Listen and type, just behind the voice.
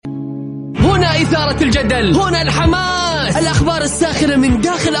إثارة الجدل، هنا الحماس، الأخبار الساخنة من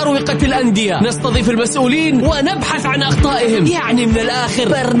داخل أروقة الأندية، نستضيف المسؤولين ونبحث عن أخطائهم، يعني من الآخر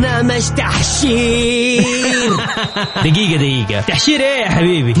برنامج تحشير. دقيقة تحشير ايه يا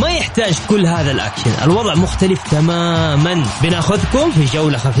حبيبي؟ ما يحتاج كل هذا الأكشن، الوضع مختلف تماما. بناخذكم في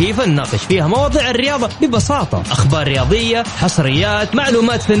جولة خفيفة نناقش فيها مواضيع الرياضة ببساطة، أخبار رياضية، حصريات،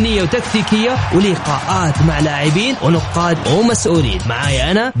 معلومات فنية وتكتيكية، ولقاءات مع لاعبين ونقاد ومسؤولين.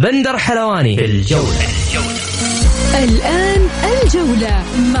 معايا أنا بندر حلواني في الجولة. الآن الجولة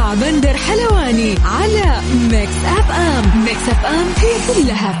مع بندر حلواني على ميكس أف أم. ميكس أف أم هي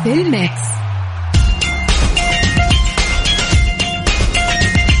كلها في الميكس.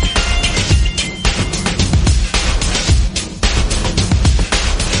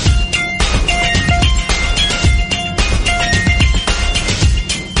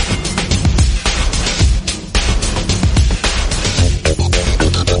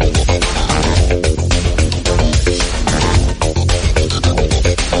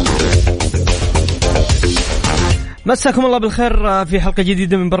 مساكم الله بالخير في حلقة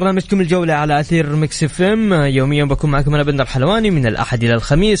جديدة من برنامجكم الجولة على أثير ميكس اف ام. يوميا بكون معكم أنا بندر حلواني من الأحد إلى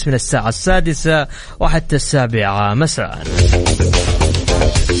الخميس من الساعة 6 وحتى 7 مساء.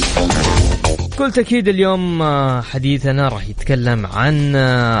 بكل تأكيد اليوم حديثنا راح يتكلم عن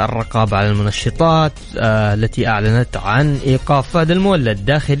الرقابة على المنشطات التي أعلنت عن إيقاف فهد المولد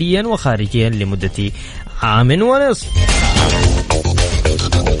داخليا وخارجيا لمدة عام ونصف.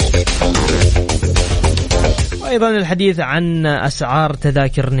 أيضا الحديث عن أسعار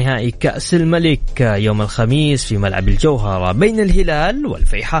تذاكر نهائي كأس الملك يوم الخميس في ملعب الجوهرة بين الهلال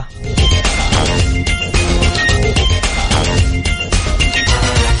والفيحاء.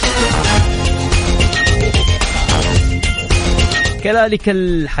 كذلك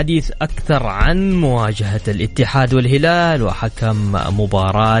الحديث أكثر عن مواجهة الاتحاد والهلال وحكم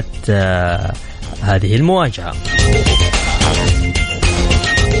مباراة هذه المواجهة.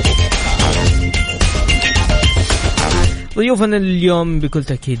 ضيوفنا اليوم بكل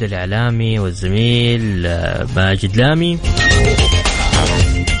تأكيد الإعلامي والزميل ماجد لامي،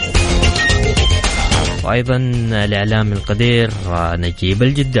 وأيضا الإعلامي القدير نجيب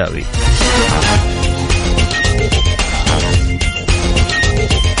الجداوي.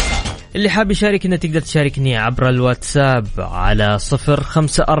 اللي حاب يشاركنا تقدر تشاركني عبر الواتساب على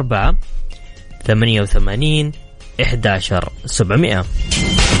 054 88 11 700.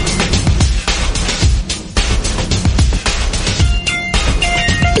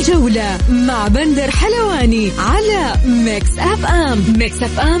 جولة مع بندر حلواني على ميكس أف أم. ميكس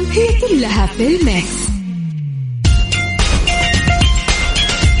أف أم هي كلها في الميكس.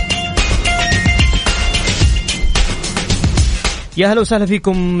 يا هلا وسهلا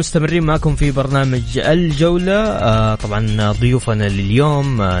فيكم، مستمرين معكم في برنامج الجولة. طبعا ضيوفنا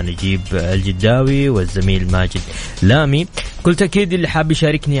لليوم نجيب الجداوي والزميل ماجد لامي. كل تأكيد اللي حاب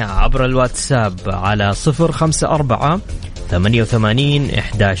يشاركني عبر الواتساب على 054 88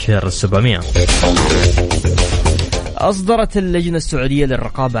 11 700. أصدرت اللجنة السعودية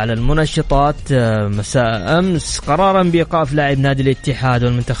للرقابة على المنشطات مساء أمس قرارا بإيقاف لاعب نادي الاتحاد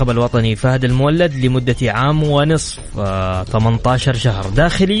والمنتخب الوطني فهد المولد لمدة عام ونصف 18 شهر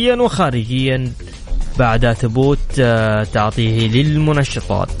داخليا وخارجيا بعد ثبوت تعاطيه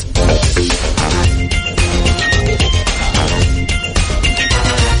للمنشطات.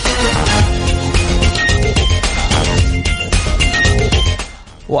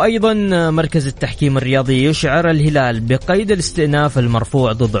 وأيضا مركز التحكيم الرياضي يشعر الهلال بقيد الاستئناف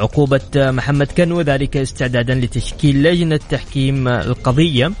المرفوع ضد عقوبة محمد كن، وذلك استعدادا لتشكيل لجنة تحكيم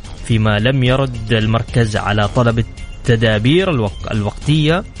القضية فيما لم يرد المركز على طلب التدابير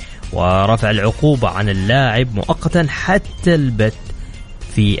الوقتية ورفع العقوبة عن اللاعب مؤقتا حتى البت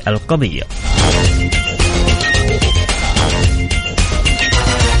في القضية.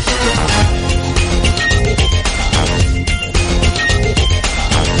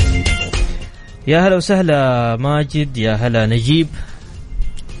 يا هلا وسهلا ماجد، يا هلا نجيب،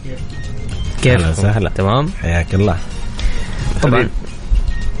 كيف؟ هلا وسهلا. تمام، حياك الله.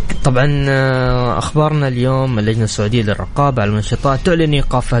 طبعا أخبارنا اليوم اللجنة السعودية للرقابة على المنشطات تعلن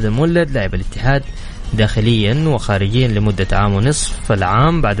إيقاف فهد المولد لاعب الاتحاد داخليا وخارجيا لمدة عام ونصف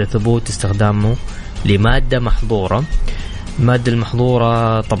العام بعد ثبوت استخدامه لمادة محظورة. المادة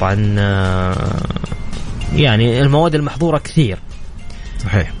المحظورة طبعا يعني المواد المحظورة كثير،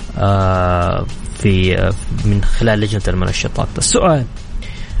 صحيح، في من خلال لجنة المنشطات. السؤال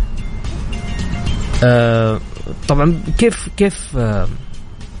طبعا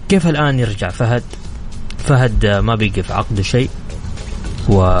كيف الآن يرجع فهد ما بيقي في عقده شيء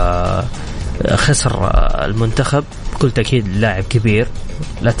وخسر المنتخب، بكل تأكيد لاعب كبير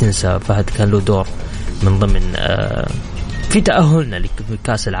لا تنسى فهد كان له دور من ضمن في تأهلنا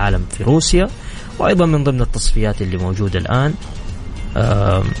لكأس العالم في روسيا، وأيضا من ضمن التصفيات اللي موجودة الآن.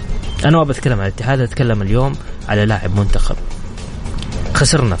 أنا ما بتكلم عن الاتحاد، أتكلم اليوم على لاعب منتخب.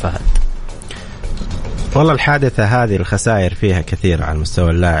 خسرنا فهد. والله الحادثة هذه الخسائر فيها كثير على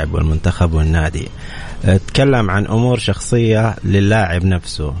مستوى اللاعب والمنتخب والنادي. اتكلم عن أمور شخصية للاعب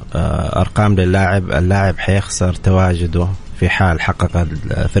نفسه، أرقام للاعب. اللاعب حيخسر تواجده في حال حقق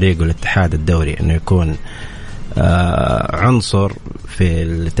فريقه الاتحاد الدوري أنه يكون عنصر في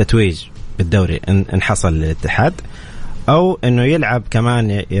التتويج بالدوري إن حصل للاتحاد، أو أنه يلعب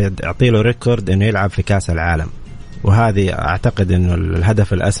كمان يعطيله ريكورد أنه يلعب في كأس العالم. وهذه أعتقد أنه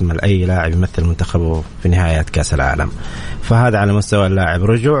الهدف الأسمى لأي لاعب يمثل منتخبه في نهاية كأس العالم. فهذا على مستوى اللاعب.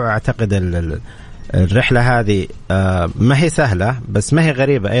 رجوع أعتقد الرحلة هذه ما هي سهلة، بس ما هي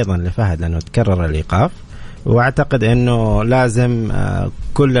غريبة أيضا لفهد لأنه تكرر الإيقاف. وأعتقد أنه لازم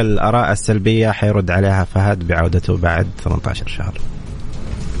كل الآراء السلبية حيرد عليها فهد بعودته بعد 18 شهر.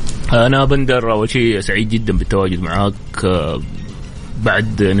 أنا بندر أول شيء سعيد جدا بالتواجد معاك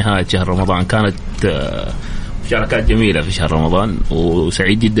بعد نهاية شهر رمضان. كانت مشاركات جميلة في شهر رمضان،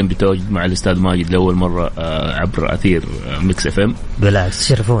 وسعيد جدا بالتواجد مع الأستاذ ماجد لأول مرة عبر أثير ميكس اف ام. بالعكس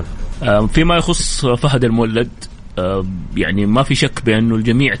شرفون. فيما يخص فهد المولد، يعني ما في شك بأنه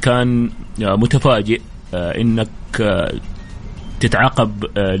الجميع كان متفاجئ إنك تتعاقب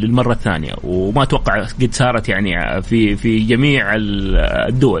للمرة الثانية، وما توقع قد صارت يعني في جميع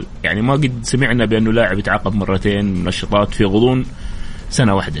الدول. يعني ما قد سمعنا بأنه لاعب يتعاقب مرتين منشطات في غضون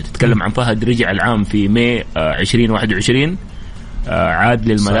سنة واحدة. تتكلم عن فهد رجع العام في ماي 2021 عاد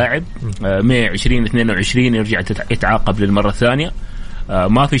للملاعب، ماي 2022 يرجع يتعاقب للمرة الثانية.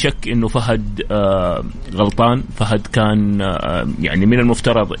 ما في شك إنه فهد غلطان. فهد كان يعني من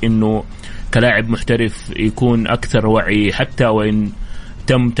المفترض إنه كلاعب محترف يكون أكثر وعي، حتى وإن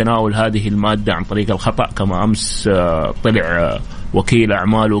تم تناول هذه المادة عن طريق الخطأ. كما أمس طلع وكيل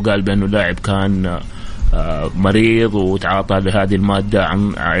أعماله وقال بأنه اللاعب كان مريض وتعاطى لهذه المادة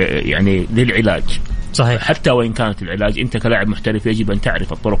يعني للعلاج. صحيح. حتى وإن كانت العلاج، أنت كلاعب محترف يجب أن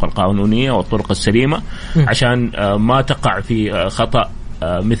تعرف الطرق القانونية والطرق السليمة عشان ما تقع في خطأ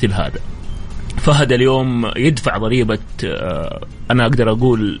مثل هذا. فهد اليوم يدفع ضريبة أنا أقدر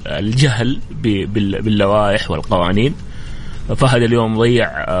أقول الجهل باللوائح والقوانين. فهد اليوم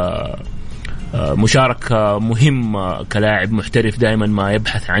ضيع مشاركة مهمة كلاعب محترف، دائما ما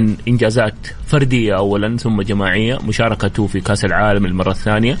يبحث عن إنجازات فردية أولا ثم جماعية. مشاركته في كأس العالم المرة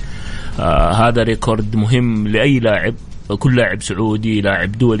الثانية هذا ريكورد مهم لأي لاعب. كل لاعب سعودي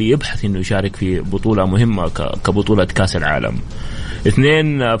لاعب دولي يبحث إنه يشارك في بطولة مهمة كبطولة كأس العالم.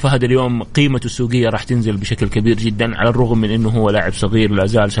 اثنين، فهد اليوم قيمته السوقية راح تنزل بشكل كبير جدا، على الرغم من أنه هو لاعب صغير لا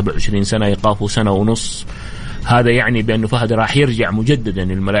زال 27 سنة، إيقافه سنة ونص. هذا يعني بأنه فهد راح يرجع مجددا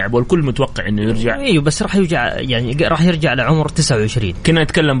للملاعب، والكل متوقع أنه يرجع. ايوه بس راح يرجع، يعني راح يرجع لعمر 29. كنا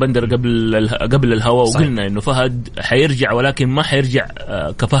نتكلم بندر قبل الهواء وقلنا أنه فهد حيرجع، ولكن ما حيرجع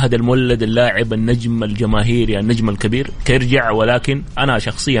كفهد المولد اللاعب النجم الجماهيري النجم الكبير كيرجع. ولكن أنا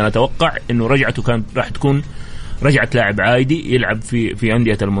شخصيا أتوقع أنه رجعته كانت راح تكون رجعة لاعب عادي يلعب في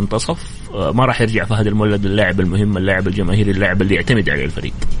أندية المنتصف. ما راح يرجع فهد المولد اللاعب المهم، اللاعب الجماهيري، اللاعب اللي يعتمد عليه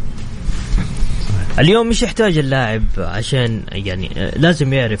الفريق. اليوم مش يحتاج اللاعب عشان يعني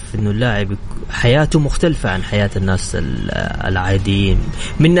لازم يعرف إنه اللاعب حياته مختلفة عن حياة الناس العاديين،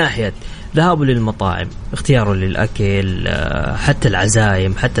 من ناحية ذهابه للمطاعم، اختياره للأكل، حتى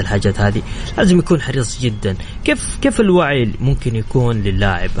العزايم، حتى الحاجات هذه لازم يكون حريص جدا. كيف الوعي ممكن يكون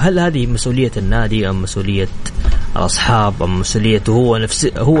للاعب؟ هل هذه مسؤولية النادي أم مسؤولية الأصحاب أم مسؤوليته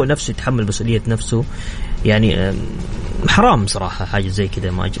هو نفسه يتحمل مسؤولية نفسه؟ يعني حرام صراحة حاجة زي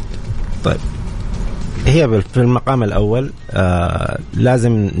كده ماجد. طيب هي في المقام الأول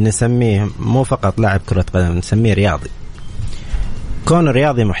لازم نسميه مو فقط لاعب كرة قدم، نسميه رياضي. كون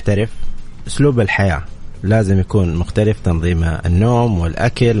رياضي محترف، أسلوب الحياة لازم يكون مختلف، تنظيم النوم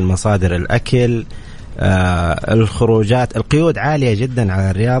والأكل، مصادر الأكل، الخروجات، القيود عالية جدا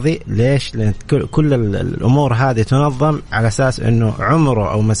على الرياضي. ليش؟ لأن كل الأمور هذه تنظم على أساس أنه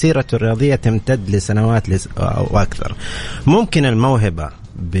عمره أو مسيرته الرياضية تمتد لسنوات أو أكثر. ممكن الموهبة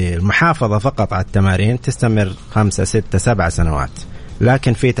بالمحافظة فقط على التمارين تستمر 5 6 7 سنوات،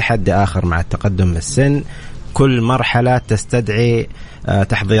 لكن في تحدي آخر مع التقدم بالسن. كل مرحلة تستدعي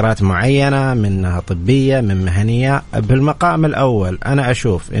تحضيرات معينة، منها طبية من مهنية. بالمقام الأول أنا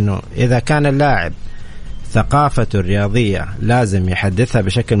أشوف أنه إذا كان اللاعب ثقافته الرياضية لازم يحدثها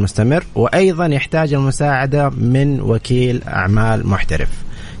بشكل مستمر، وأيضا يحتاج المساعدة من وكيل أعمال محترف.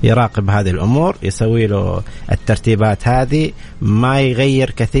 يراقب هذه الأمور، يسوي له الترتيبات هذه، ما يغير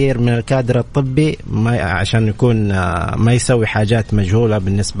كثير من الكادر الطبي عشان يكون ما يسوي حاجات مجهولة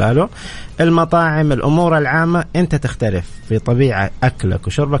بالنسبة له. المطاعم، الأمور العامة، أنت تختلف في طبيعة أكلك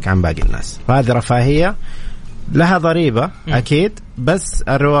وشربك عن باقي الناس، فهذه رفاهية لها ضريبة أكيد، بس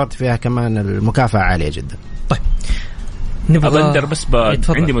الريورد فيها كمان المكافأة عالية جدا. طيب أبندر بس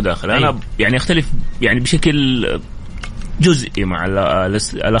عندي مداخلة. أنا يعني أختلف يعني بشكل جزئي مع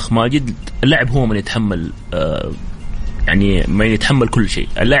الأخ ماجد. اللاعب هو من يتحمل يعني ما يتحمل كل شيء.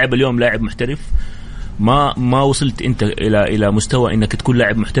 اللاعب اليوم لاعب محترف، ما وصلت انت الى مستوى انك تكون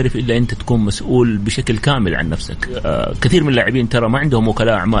لاعب محترف الا انت تكون مسؤول بشكل كامل عن نفسك. كثير من اللاعبين ترى ما عندهم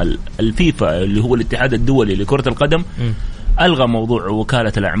وكلاء اعمال. الفيفا اللي هو الاتحاد الدولي لكرة القدم الغى موضوع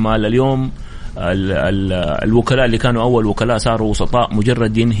وكالة الاعمال. اليوم الوكلاء اللي كانوا أول وكلاء صاروا وسطاء،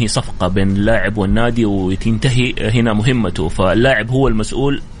 مجرد ينهي صفقة بين اللاعب والنادي وتنتهي هنا مهمته. فاللاعب هو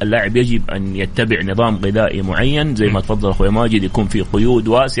المسؤول. اللاعب يجب أن يتبع نظام غذائي معين زي ما تفضل أخوي ماجد، يكون في قيود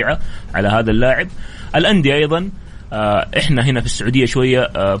واسعة على هذا اللاعب. الأندية أيضا احنا هنا في السعودية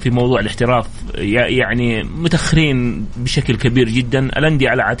شوية في موضوع الاحتراف يعني متأخرين بشكل كبير جدا. الأندية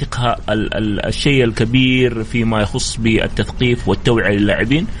على عاتقها الشيء الكبير فيما يخص بالتثقيف والتوعية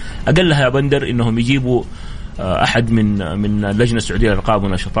للاعبين. أقلها يا بندر إنهم يجيبوا أحد من اللجنة السعودية للألقاب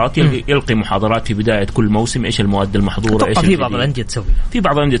والنشاطات يلقي محاضرات في بداية كل موسم، إيش المواد المحظورة، إيش في بعض الأندية تسويها، في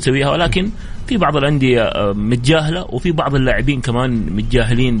بعض الأندية تسويها، ولكن في بعض الأندية متجاهلة، وفي بعض اللاعبين كمان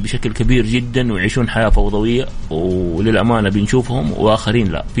متجاهلين بشكل كبير جدا ويعيشون حياة فوضوية. وللأمانة بنشوفهم، وآخرين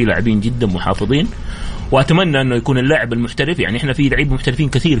لا، في لاعبين جدا محافظين. وأتمنى أنه يكون اللاعب المحترف، يعني إحنا في لاعبين محترفين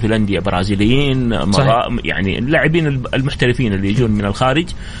كثير في الأندية، برازيليين، يعني اللاعبين المحترفين اللي يجون من الخارج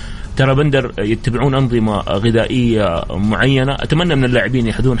ترى بندر يتبعون أنظمة غذائية معينة. أتمنى من اللاعبين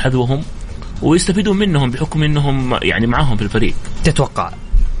يحذون حذوهم ويستفيدون منهم بحكم أنهم يعني معهم في الفريق. تتوقع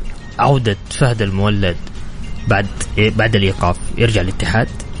عودة فهد المولد بعد الإيقاف يرجع للاتحاد؟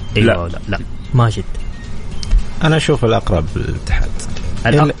 أيوة لا ماجد، أنا أشوف الأقرب للاتحاد.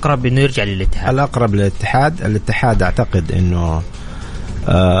 الأقرب إنه يرجع للاتحاد. الأقرب للاتحاد. الاتحاد أعتقد إنه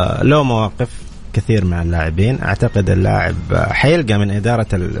له مواقف كثير مع اللاعبين. أعتقد اللاعب حيلقى من إدارة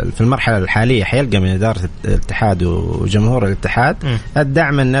في المرحلة الحالية حيلقى من إدارة الاتحاد وجمهور الاتحاد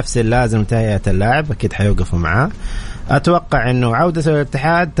الدعم النفسي اللازم تهيئة اللاعب، أكيد حيوقفوا معاه. أتوقع أنه عودة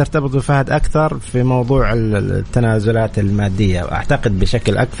الاتحاد ترتبط بفهد أكثر في موضوع التنازلات المادية، أعتقد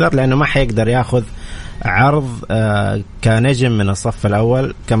بشكل أكثر، لأنه ما حيقدر يأخذ عرض كنجم من الصف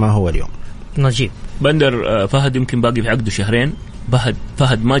الأول كما هو اليوم. نجيب بندر، فهد يمكن باقي في عقده شهرين.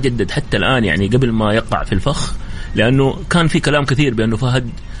 فهد ما جدد حتى الآن، يعني قبل ما يقع في الفخ، لأنه كان في كلام كثير بأنه فهد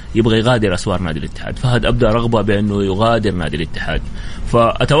يبغى يغادر أسوار نادي الاتحاد. فهد أبدأ رغبة بأنه يغادر نادي الاتحاد،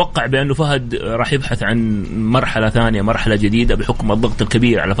 فأتوقع بأنه فهد راح يبحث عن مرحلة ثانية، مرحلة جديدة، بحكم الضغط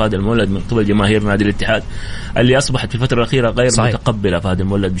الكبير على فهد المولد من قبل جماهير نادي الاتحاد اللي أصبحت في الفترة الأخيرة غير متقبلة فهد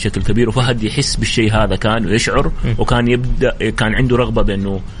المولد بشكل كبير. وفهد يحس بالشيء هذا كان ويشعر، وكان كان عنده رغبة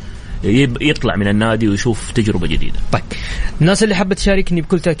بأنه يطلع من النادي ويشوف تجربة جديدة. طيب الناس اللي حابة تشاركني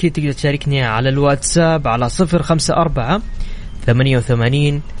بكل تأكيد تقدر تشاركني على الواتساب على 054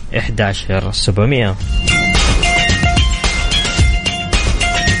 88 11 700.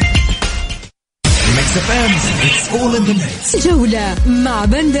 جولة مع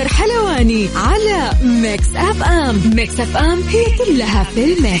بندر حلواني على ميكس أف أم. ميكس أف أم هي كلها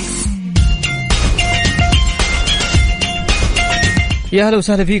في الميكس. يا هلا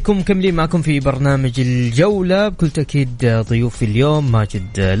وسهلا فيكم، مكملين معكم في برنامج الجولة. بكل تأكيد ضيوف اليوم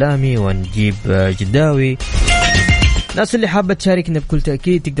ماجد لامي ونجيب جداوي. الناس اللي حابة تشاركنا بكل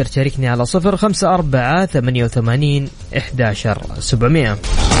تأكيد تقدر تشاركني على 054 88 11 700.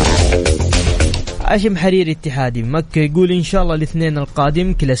 هاشم حريري اتحادي مكة يقول إن شاء الله الاثنين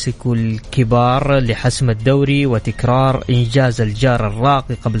القادم كلاسيكو الكبار لحسم الدوري وتكرار إنجاز الجار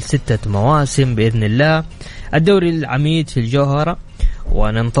الراقي قبل 6 مواسم بإذن الله. الدوري العميد في الجوهرة،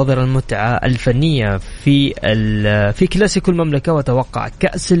 وننتظر المتعة الفنية في كلاسيكو المملكة، وتوقع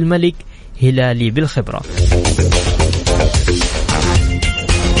كأس الملك هلالي بالخبرة.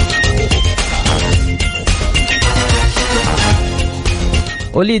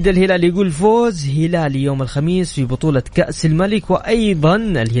 وليد الهلال يقول فوز هلالي يوم الخميس في بطولة كأس الملك، وأيضا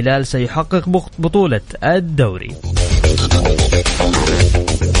الهلال سيحقق بطولة الدوري.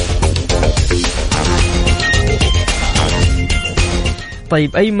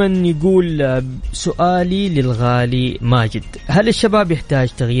 طيب أيمن يقول سؤالي للغالي ماجد، هل الشباب يحتاج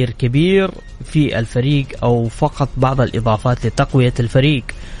تغيير كبير في الفريق أو فقط بعض الإضافات لتقوية الفريق؟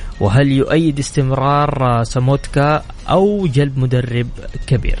 وهل يؤيد استمرار ساموتكا أو جلب مدرب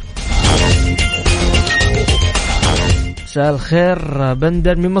كبير؟ مساء الخير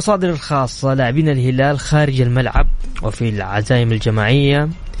بندر. من مصادر الخاصة لاعبين الهلال خارج الملعب وفي العزائم الجماعية.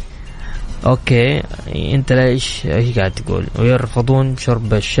 اوكي انت ايش قاعد تقول؟ ويرفضون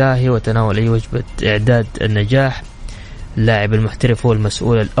شرب الشاي وتناول اي وجبة اعداد النجاح. اللاعب المحترف هو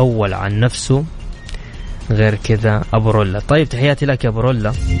المسؤول الاول عن نفسه، غير كذا ابو رولا. طيب تحياتي لك يا ابو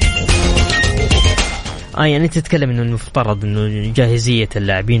رولا. يعني تتكلم انه المفترض انه جاهزية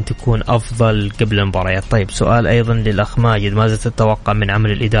اللاعبين تكون افضل قبل المباريات. طيب سؤال ايضا للاخ ماجد، ماذا تتوقع من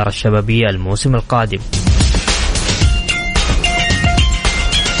عمل الادارة الشبابية الموسم القادم؟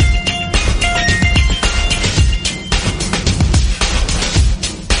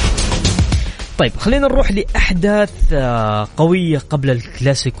 طيب خلينا نروح لأحداث قوية قبل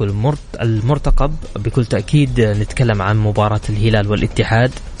الكلاسيكو المرتقب. بكل تأكيد نتكلم عن مباراة الهلال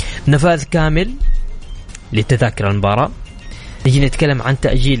والاتحاد، نفاذ كامل لتذاكر المباراة. نجي نتكلم عن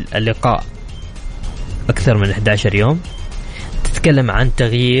تأجيل اللقاء أكثر من 11 يوم. تتكلم عن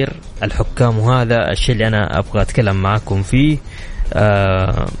تغيير الحكام، وهذا الشيء اللي أنا أبغى أتكلم معكم فيه.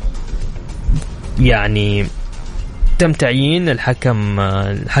 يعني تم تعيين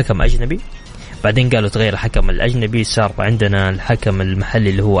الحكم أجنبي، بعدين قالوا تغير الحكم الأجنبي، صار عندنا الحكم المحلي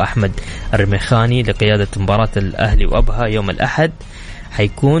اللي هو أحمد الرميخاني لقيادة مباراة الأهلي وأبها يوم الأحد.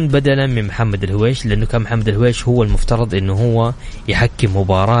 حيكون بدلا من محمد الهويش، لأنه كان محمد الهويش هو المفترض أنه هو يحكم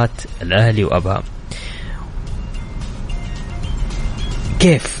مباراة الأهلي وأبها.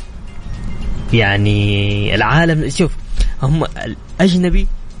 كيف يعني العالم؟ شوف هم الأجنبي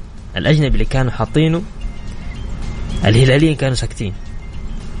اللي كانوا حاطينه، الهلاليين كانوا ساكتين،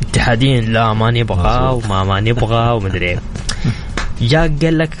 اتحادين لا ما نبغى وما نبغى ومدري. جاء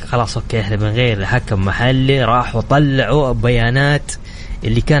قال لك خلاص اوكي احنا بنغير الحكم محلي، راح وطلعوا بيانات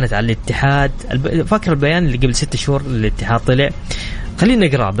اللي كانت على الاتحاد. فاكر البيان اللي قبل 6 شهور الاتحاد طلع؟ خلينا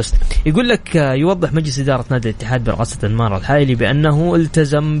نقرأ بس. يقول لك يوضح مجلس إدارة نادي الاتحاد برئاسة المار الحائلي بأنه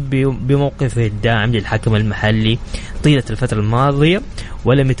التزم بموقفه الداعم للحكم المحلي طيلة الفترة الماضية،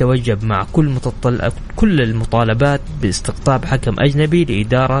 ولم يتوجب مع كل المطالبات باستقطاب حكم أجنبي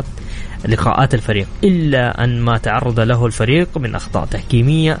لإدارة لقاءات الفريق، إلا أن ما تعرض له الفريق من أخطاء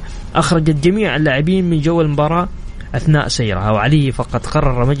تحكيمية أخرجت جميع اللاعبين من جو المباراة أثناء سيرها، وعليه فقد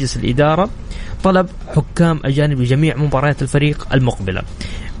قرر مجلس الإدارة طلب حكام أجانب لجميع مباريات الفريق المقبلة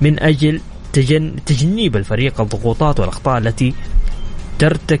من أجل تجنيب الفريق الضغوطات والأخطاء التي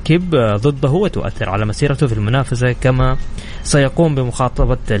ترتكب ضده وتؤثر على مسيرته في المنافسة، كما سيقوم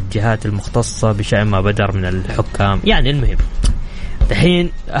بمخاطبة الجهات المختصة بشأن ما بدر من الحكام. يعني المهم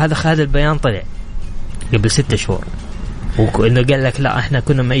الحين هذا البيان طلع قبل 6 شهور، وإنه قال لك لا احنا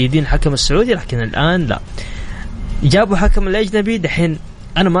كنا مؤيدين الحكم السعودي، لكن الآن لا، جابوا حكم الأجنبي. دحين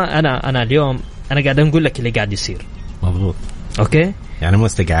أنا اليوم أنا قاعد أقول لك اللي قاعد يصير مضبوط. أوكي يعني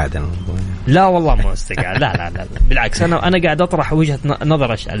مستقعد؟ لا والله ما مستقعد، لا بالعكس أنا قاعد أطرح وجهة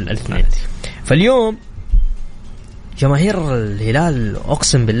نظر الاثنين. فاليوم جماهير الهلال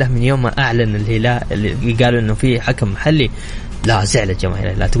أقسم بالله من يوم ما أعلن الهلال اللي قالوا إنه في حكم محلي، لا زعلت جماهير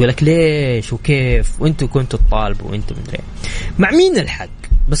الهلال، تقول لك ليش وكيف وأنتوا كنتوا تطالبوا وأنتوا مدري مع مين الحق.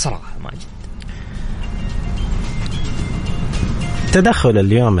 بصراحة ماجد، تدخل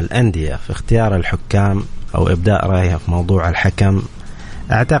اليوم الأندية في اختيار الحكام أو إبداء رأيها في موضوع الحكم،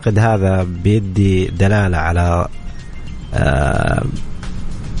 أعتقد هذا بيدي دلالة على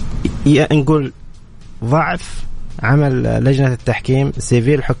نقول ضعف عمل لجنة التحكيم،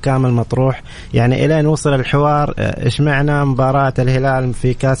 سيفي الحكام المطروح. يعني إلين وصل الحوار إيش معنى مباراة الهلال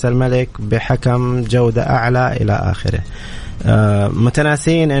في كاس الملك بحكم جودة أعلى إلى آخره،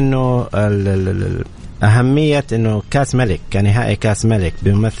 متناسين إنه أهمية إنه كاس ملك كنهائي كاس ملك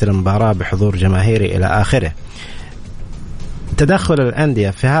بيمثل مباراة بحضور جماهيري إلى آخره. تدخل الأندية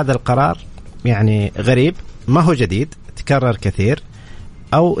في هذا القرار يعني غريب، ما هو جديد، تكرر كثير.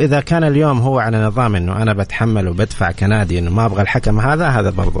 أو إذا كان اليوم هو على نظام إنه أنا بتحمل وبدفع كنادي إنه ما أبغى الحكم هذا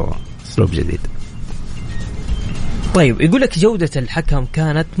برضو أسلوب جديد. طيب يقول لك جودة الحكم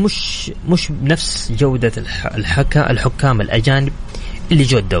كانت مش بنفس جودة الحكام الأجانب اللي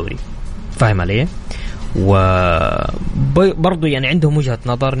جو الدوري، فاهم علي؟ وبرضو يعني عندهم وجهة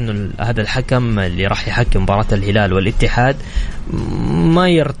نظر إنه هذا الحكم اللي راح يحكم مباراة الهلال والاتحاد ما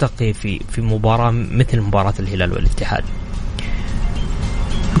يرتقي في مباراة مثل مباراة الهلال والاتحاد.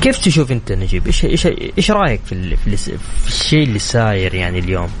 كيف تشوف أنت نجيب؟ إيش رأيك في الشيء اللي صاير يعني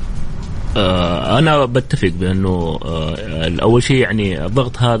اليوم؟ أنا بتفق بأنه أول شيء يعني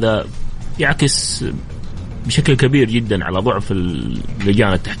الضغط هذا يعكس بشكل كبير جدا على ضعف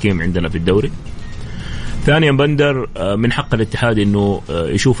لجان التحكيم عندنا في الدوري. ثانيا بندر من حق الاتحاد إنه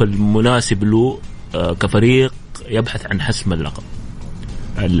يشوف المناسب له كفريق يبحث عن حسم اللقب.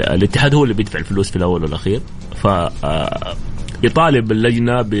 الاتحاد هو اللي بيدفع الفلوس في الأول والأخير. يطالب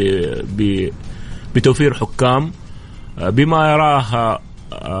اللجنة بتوفير حكام بما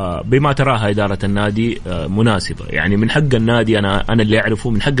تراها إدارة النادي مناسبة. يعني من حق النادي، أنا اللي أعرفه،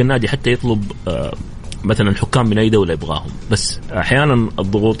 من حق النادي حتى يطلب مثلا حكام من أي دولة يبغاهم، بس أحيانا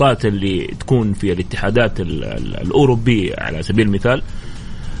الضغوطات اللي تكون في الاتحادات الأوروبية على سبيل المثال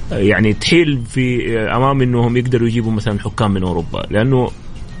يعني تحيل في أمام أنهم يقدروا يجيبوا مثلا حكام من أوروبا، لأنه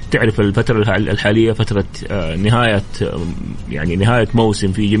تعرف الفترة الحالية فترة نهاية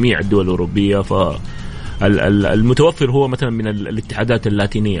موسم في جميع الدول الأوروبية، فالمتوفر هو مثلا من الاتحادات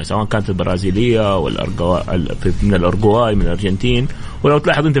اللاتينية، سواء كانت البرازيلية أو من الأرجواي من الأرجنتين. ولو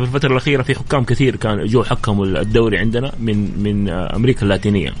تلاحظ أنت في الفترة الأخيرة في حكام كثير كان جو حكموا الدوري عندنا من أمريكا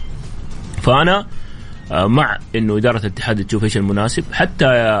اللاتينية. فأنا مع إنه إدارة الاتحاد تشوف إيش المناسب. حتى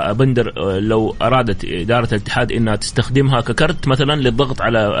يا بندر لو أرادت إدارة الاتحاد إنها تستخدمها ككرت مثلا للضغط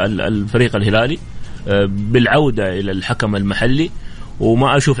على الفريق الهلالي بالعودة إلى الحكم المحلي،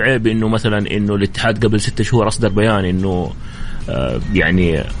 وما أشوف عيب إنه مثلا إنه الاتحاد قبل 6 شهور أصدر بيان إنه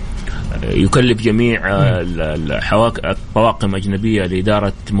يعني يكلف جميع طواقم أجنبية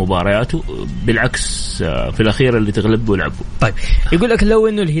لإدارة مبارياته. بالعكس في الأخير اللي تغلب ويلعبوا. طيب يقول لك لو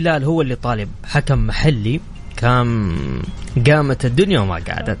إنه الهلال هو اللي طالب حكم محلي كان قامت الدنيا وما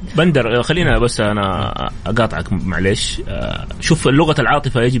قعدت. بندر خلينا بس أنا أقاطعك معليش. شوف اللغة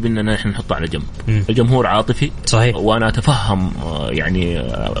العاطفة يجب أننا نحن نحطها على جنب. الجمهور عاطفي صحيح، وأنا أتفهم يعني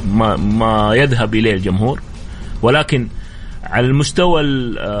ما يذهب إليه الجمهور، ولكن على المستوى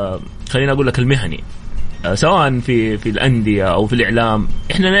خلينا أقول لك المهني، سواء في الأندية أو في الإعلام،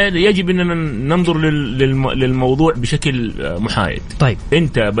 إحنا يجب أننا ننظر للموضوع بشكل محايد. طيب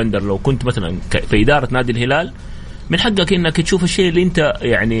أنت بندر لو كنت مثلا في إدارة نادي الهلال، من حقك إنك تشوف الشيء اللي أنت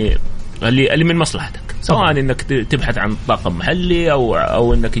يعني اللي من مصلحتك، سواء إنك تبحث عن طاقم محلي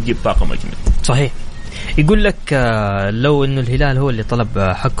أو إنك تجيب طاقم أجنبي. صحيح. يقول لك لو إنه الهلال هو اللي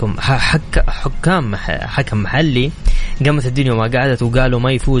طلب حكم محلي قامت الدنيا وما قعدت، وقالوا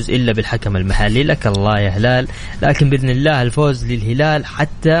ما يفوز إلا بالحكم المحلي. لك الله يا هلال، لكن بإذن الله الفوز للهلال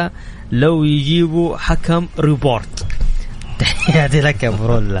حتى لو يجيبوا حكم ريبورت. تحياتي لك يا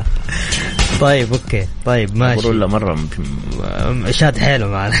برولا. طيب أوكي، طيب ماشي. برولا مرة شاد حيله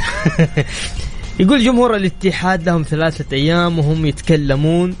معنا. يقول جمهور الاتحاد لهم 3 أيام وهم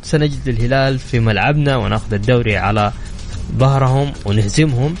يتكلمون، سنجد الهلال في ملعبنا ونأخذ الدوري على ظهرهم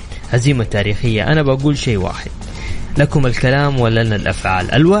ونهزمهم هزيمة تاريخية. أنا بقول شيء واحد، لكم الكلام ولنا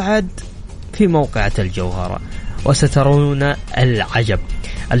الأفعال. الوعد في موقعة الجوهرة وسترون العجب.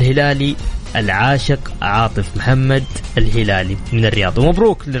 الهلالي العاشق عاطف محمد الهلالي من الرياض.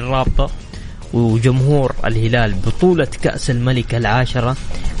 ومبروك للرابطة وجمهور الهلال بطولة كأس الملك 10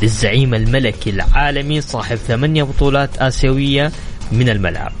 للزعيم الملكي العالمي صاحب 8 بطولات آسيوية من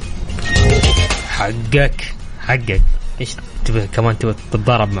الملعب. حقك إيش تبغى كمان؟ تبغى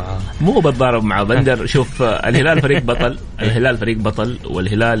تتضارب معه؟ مو بتضارب مع بندر. شوف الهلال فريق بطل، الهلال فريق بطل،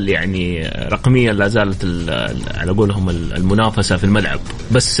 والهلال يعني رقميا لا زالت على قولهم المنافسة في الملعب،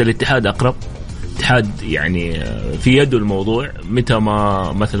 بس الاتحاد أقرب. الاتحاد يعني في يده الموضوع، متى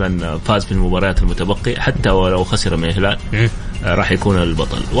ما مثلا فاز في المباريات المتبقية حتى ولو خسر من الهلال راح يكون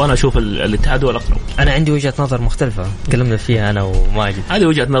البطل. وانا اشوف الاتحاد هو الاقرب. انا عندي وجهة نظر مختلفة تكلمنا فيها انا وماجد. هذه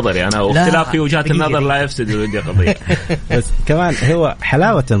وجهة نظري انا، واختلاف في وجهات النظر لا يفسد الودية قضية. بس كمان هو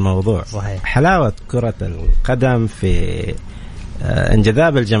حلاوة الموضوع. صحيح. حلاوة كرة القدم في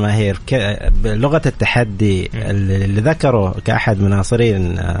انجذاب الجماهير بلغة التحدي اللي ذكره كأحد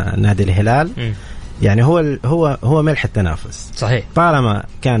مناصرين نادي الهلال. يعني هو ملح التنافس. صحيح. طالما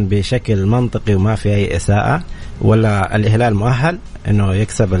كان بشكل منطقي وما في أي إساءة، ولا الهلال مؤهل إنه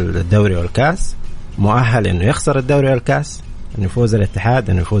يكسب الدوري والكاس، مؤهل إنه يخسر الدوري والكاس، إنه يفوز الاتحاد،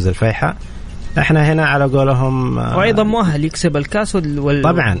 إنه يفوز الفيحة. احنا هنا على قولهم وايضا مؤهل يكسب الكاس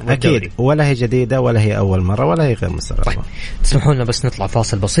طبعا اكيد، ولا هي جديده ولا هي اول مره ولا هي غير مستغربه. طيب تسمحوا لنا بس نطلع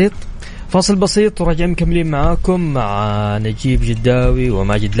فاصل بسيط وراجعين مكملين معاكم مع نجيب جداوي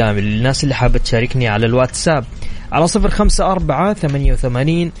وماجد لامي. للناس اللي حابه تشاركني على الواتساب على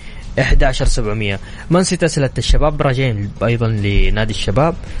 0548811700. ما نسيت أسئلة الشباب، راجعين أيضا لنادي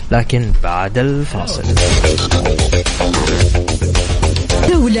الشباب لكن بعد الفاصل.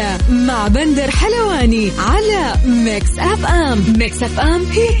 جولة مع بندر حلواني على ميكس أف أم. ميكس أف أم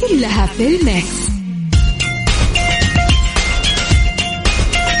هي كلها في الميكس.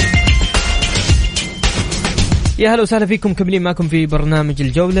 يا هلا وسهلا فيكم، كملين معكم في برنامج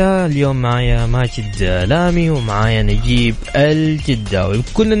الجولة. اليوم معايا ماجد لامي ومعايا نجيب الجداوي.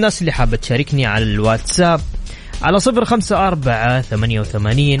 كل الناس اللي حابة تشاركني على الواتساب على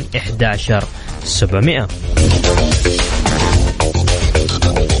 0548811700.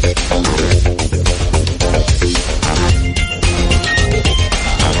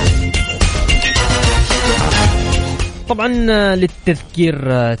 طبعا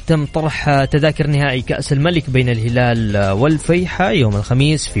للتذكير تم طرح تذاكر نهائي كأس الملك بين الهلال والفيحة يوم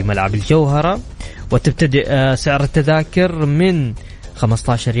الخميس في ملعب الجوهرة، وتبتدئ سعر التذاكر من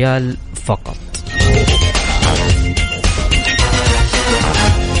 15 ريال فقط.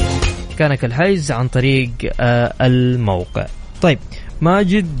 كان كالحجز عن طريق الموقع. طيب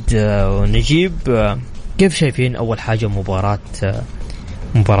ماجد ونجيب، كيف شايفين أول حاجة مباراة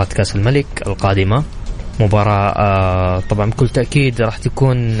كأس الملك القادمة؟ مباراة طبعا بكل تأكيد راح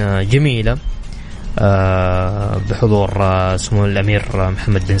تكون جميلة بحضور سمو الأمير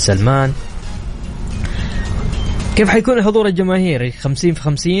محمد بن سلمان. كيف حيكون الحضور الجماهيري؟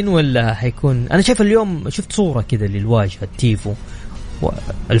 50-50 ولا حيكون؟ أنا شايف اليوم شفت صورة كذا للواجهة التيفو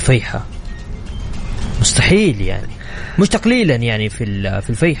والفيحة، مستحيل يعني، مش تقليلا يعني في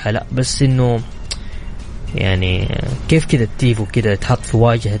الفيحة لا، بس إنه يعني كيف كذا التيفو كذا تحط في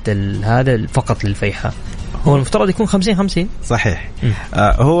واجهة هذا فقط للفيحة؟ هو المفترض يكون 50-50. صحيح.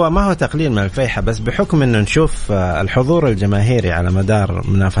 هو ما هو تقليل من الفيحة، بس بحكم أنه نشوف الحضور الجماهيري على مدار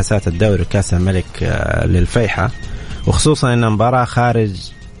منافسات الدوري وكأس الملك للفيحة، وخصوصا أن مباراة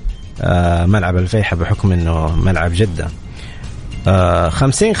خارج ملعب الفيحة بحكم أنه ملعب جدة.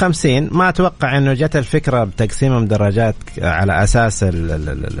 50-50 ما أتوقع أنه جت الفكرة بتقسيم مدرجات على أساس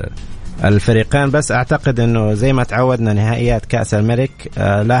الفريقين، بس أعتقد أنه زي ما تعودنا نهائيات كأس الملك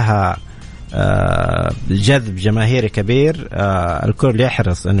لها جذب جماهيري كبير. الكل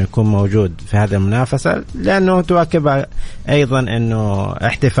يحرص أنه يكون موجود في هذه المنافسة، لأنه تواكب أيضا أنه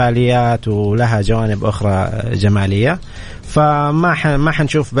احتفاليات ولها جوانب أخرى جمالية. فما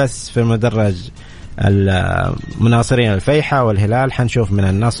حنشوف بس في المدرج المناصرين الفيحة والهلال، حنشوف من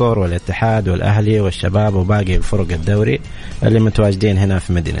النصر والاتحاد والأهلي والشباب وباقي الفرق الدوري اللي متواجدين هنا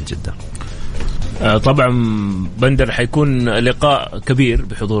في مدينة جدة. طبعا بندر حيكون لقاء كبير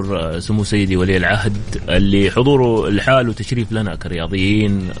بحضور سمو سيدي ولي العهد، اللي حضوره الحال وتشريف لنا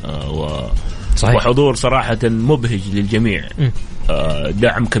كرياضيين وحضور صراحة مبهج للجميع.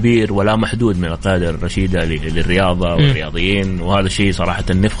 دعم كبير ولا محدود من القيادة الرشيدة للرياضة والرياضيين، وهذا الشيء صراحة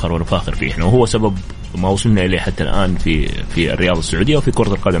نفخر ونفاخر فيه احنا، وهو سبب ما وصلنا إليه حتى الآن في الرياضة السعودية وفي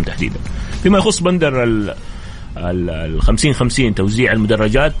كرة القدم تحديدا. فيما يخص بندر 50-50 توزيع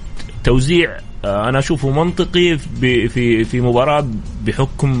المدرجات، توزيع أنا أشوفه منطقي في مباراة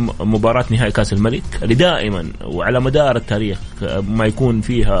بحكم مباراة نهائي كأس الملك اللي دائما وعلى مدار التاريخ ما يكون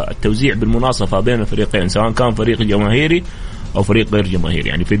فيها التوزيع بالمناصفة بين الفريقين، سواء كان فريق جماهيري أو فريق غير جماهيري.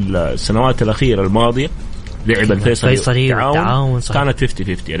 يعني في السنوات الأخيرة الماضية لعب الفيصلي والتعاون كانت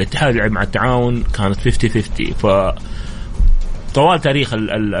 50-50، الاتحاد لعب مع التعاون كانت 50-50. طوال تاريخ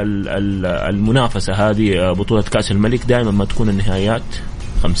المنافسة هذه بطولة كأس الملك دائما ما تكون النهايات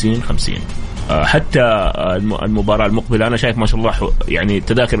 50-50. حتى المباراة المقبلة أنا شايف ما شاء الله يعني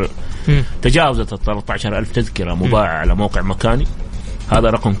تذاكر تجاوزت 13,000 تذكرة مباعة على موقع مكاني. هذا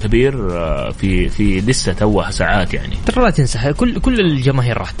رقم كبير في لسه توه ساعات يعني. ترى لا تنسى كل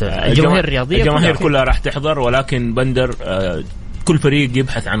الجماهير راح الجماهير الرياضية الجماهير كلها راح تحضر، ولكن بندر كل فريق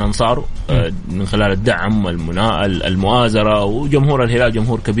يبحث عن أنصاره من خلال الدعم المؤازرة. وجمهور الهلال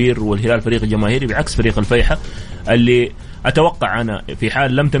جمهور كبير، والهلال فريق جماهيري بعكس فريق الفيحة اللي أتوقع أنا في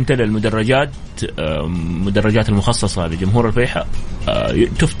حال لم تمتلئ المدرجات المخصصة لجمهور الفيحة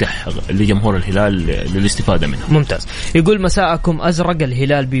تفتح لجمهور الهلال للاستفادة منها. ممتاز. يقول مساءكم أزرق،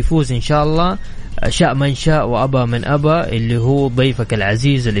 الهلال بيفوز إن شاء الله، شاء من شاء وأبى من أبى، اللي هو ضيفك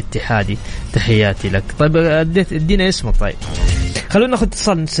العزيز الاتحادي، تحياتي لك. طيب ادينا اسمك. طيب خلونا ناخذ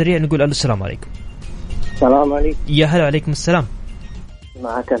اتصال سريع نقول السلام عليكم. السلام عليكم. يا هلا وعليكم السلام.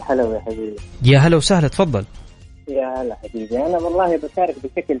 معك الحلوي يا حبيبي. يا هلا وسهلا، تفضل. يا هلا حبيبي، أنا والله بشارك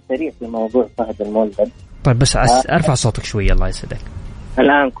بشكل سريع في موضوع فهد المولد. طيب بس ارفع صوتك شوية الله يسعدك.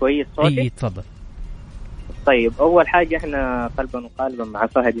 الآن كويس صوتي؟ اي تفضل. طيب أول حاجة إحنا قلبا وقالبا مع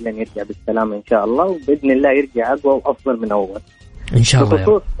فهد لن يرجع بالسلامة إن شاء الله، وبإذن الله يرجع أقوى وأفضل من أول إن شاء الله.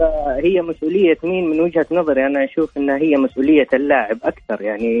 بخصوص هي مسؤولية مين؟ من وجهة نظري أنا أشوف إنها هي مسؤولية اللاعب أكثر.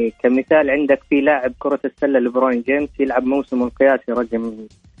 يعني كمثال عندك في لاعب كرة السلة ليبرون جيمس يلعب موسم القياسي رقم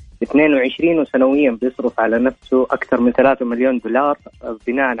 22 وسنويا بيصرف على نفسه أكثر من 3 مليون دولار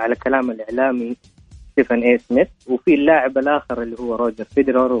بناء على كلام الإعلامي ستيفن اي سميث. وفي اللاعب الآخر اللي هو روجر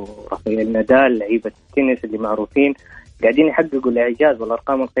فيدرر ورافائيل نادال لعيبة التنس اللي معروفين قاعدين يحققوا الإعجاز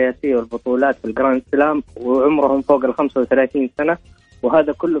والأرقام القياسية والبطولات في الجراند سلام وعمرهم فوق 35 سنة،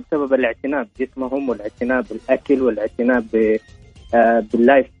 وهذا كله بسبب الاعتناء بجسمهم والاعتناء بالأكل والاعتناء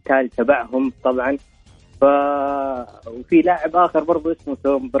باللايف ستايل تبعهم طبعا. وفي لاعب آخر برضو اسمه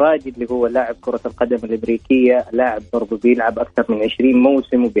توم برادي اللي هو لاعب كرة القدم الأمريكية، لاعب برضو بيلعب أكثر من 20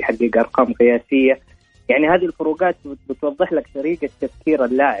 موسم وبيحقق أرقام قياسية. يعني هذه الفروقات بتوضح لك طريقة تفكير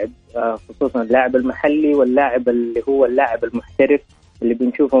اللاعب، خصوصا اللاعب المحلي واللاعب اللي هو اللاعب المحترف اللي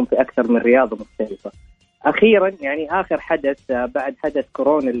بنشوفهم في أكثر من رياضة مختلفة. أخيرا يعني آخر حدث بعد حدث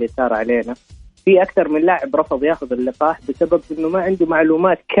كورونا اللي صار علينا، في أكثر من لاعب رفض ياخذ اللقاح بسبب إنه ما عنده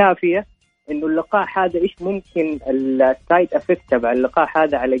معلومات كافية إنه اللقاح هذا إيش ممكن السايد افكت تبع اللقاح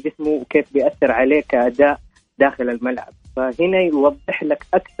هذا على جسمه وكيف بيأثر عليه كأداء داخل الملعب. فهنا يوضح لك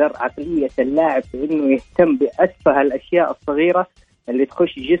أكثر عقلية اللاعب في إنه يهتم بأسفه الأشياء الصغيرة اللي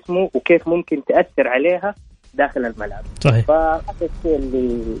تخش جسمه وكيف ممكن تأثر عليها داخل الملعب. صحيح. فهذا الشيء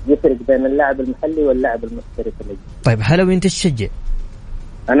اللي يفرق بين اللاعب المحلي واللاعب المحترف. طيب حلوي أنت تشجع؟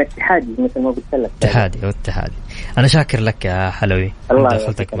 أنا اتحادي مثل ما قلت لك. اتحادي. أنا شاكر لك يا حلوي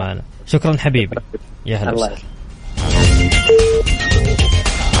دخلتك معنا. شكرا حبيبي. يا هلا وسهلا.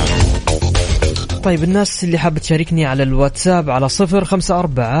 طيب الناس اللي حابة تشاركني على الواتساب على 0548811700.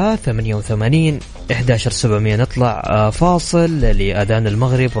 نطلع فاصل لأذان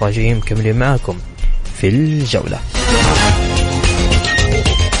المغرب وراجعين مكملين معاكم في الجولة.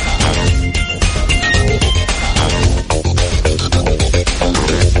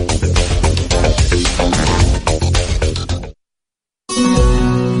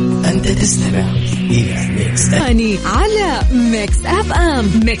 أنت تستمع إلى ميكس ثاني على ميكس أف أم.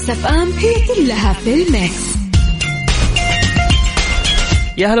 ميكس أف أم هي كلها في الميكس.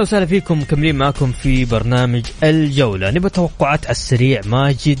 يا هلا وسهلا فيكم، مكملين معكم في برنامج الجولة. نبغى توقعات على السريع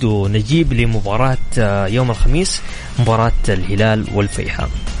ماجد ونجيب لمباراة يوم الخميس، مباراة الهلال والفيحاء.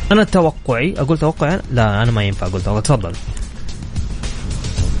 أنا توقعي، أقول توقعي؟ لا أنا ما ينفع أقول توقع. تفضل.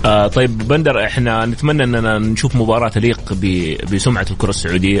 طيب بندر، احنا نتمنى اننا نشوف مباراة تليق بسمعة الكرة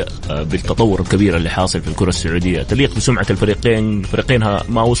السعودية، بالتطور الكبير اللي حاصل في الكرة السعودية، تليق بسمعة الفريقين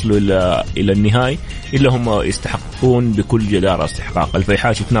ما وصلوا الى النهائي الا هم يستحقون بكل جدارة استحقاق.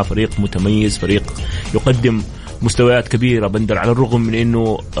 الفيحاء شفناه فريق متميز، فريق يقدم مستويات كبيرة بندر، على الرغم من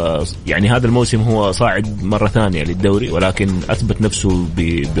انه يعني هذا الموسم هو صاعد مرة ثانية للدوري، ولكن اثبت نفسه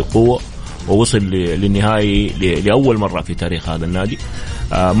بقوة ووصل للنهائي لأول مرة في تاريخ هذا النادي.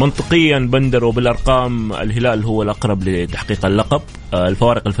 منطقيا بندر وبالأرقام الهلال هو الأقرب لتحقيق اللقب.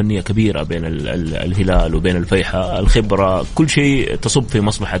 الفوارق الفنية كبيرة بين الهلال وبين الفيحاء، الخبرة، كل شيء تصب في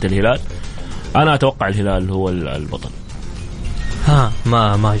مصلحة الهلال. أنا أتوقع الهلال هو البطل.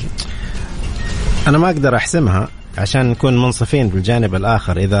 ما أنا ما أقدر أحسمها عشان نكون منصفين بالجانب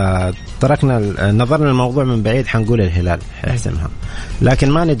الآخر. إذا تركنا نظرنا الموضوع من بعيد حنقول الهلال حيحسمها،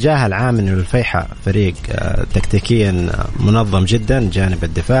 لكن ما نتجاهل عامل إنه الفيحاء فريق تكتيكيا منظم جدا، جانب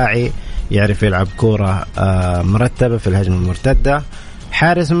الدفاعي يعرف يلعب كورة مرتبة في الهجمة المرتدة،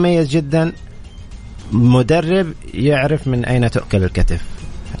 حارس مميز جدا، مدرب يعرف من أين تؤكل الكتف.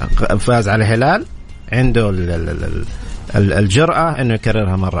 فاز على الهلال، عنده الجرأة إنه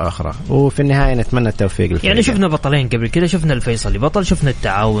يكررها مرة أخرى، وفي النهاية نتمنى التوفيق للفريق. يعني شفنا بطلين قبل كده، شفنا الفيصلي بطل، شفنا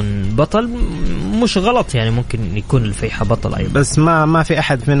التعاون بطل، مش غلط يعني ممكن يكون الفيحاء بطل أيضا، بس ما في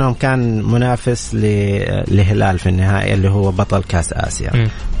أحد منهم كان منافس لهلال في النهاية اللي هو بطل كأس آسيا.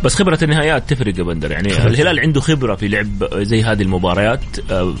 بس خبرة النهايات تفرق يا بندر، يعني الهلال عنده خبرة في لعب زي هذه المباريات.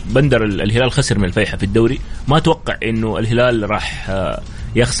 بندر الهلال خسر من الفيحاء في الدوري، ما أتوقع إنه الهلال راح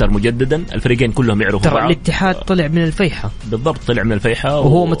يخسر مجددا. الفريقين كلهم يعرفوا بعض. الاتحاد طلع من الفيحاء، بالضبط طلع من الفيحاء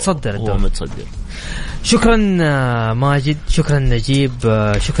وهو متصدر الدوري. شكرا ماجد، شكرا نجيب،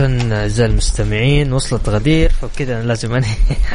 شكرا أعزائي المستمعين. وصلت غدير فبكذا أنا لازم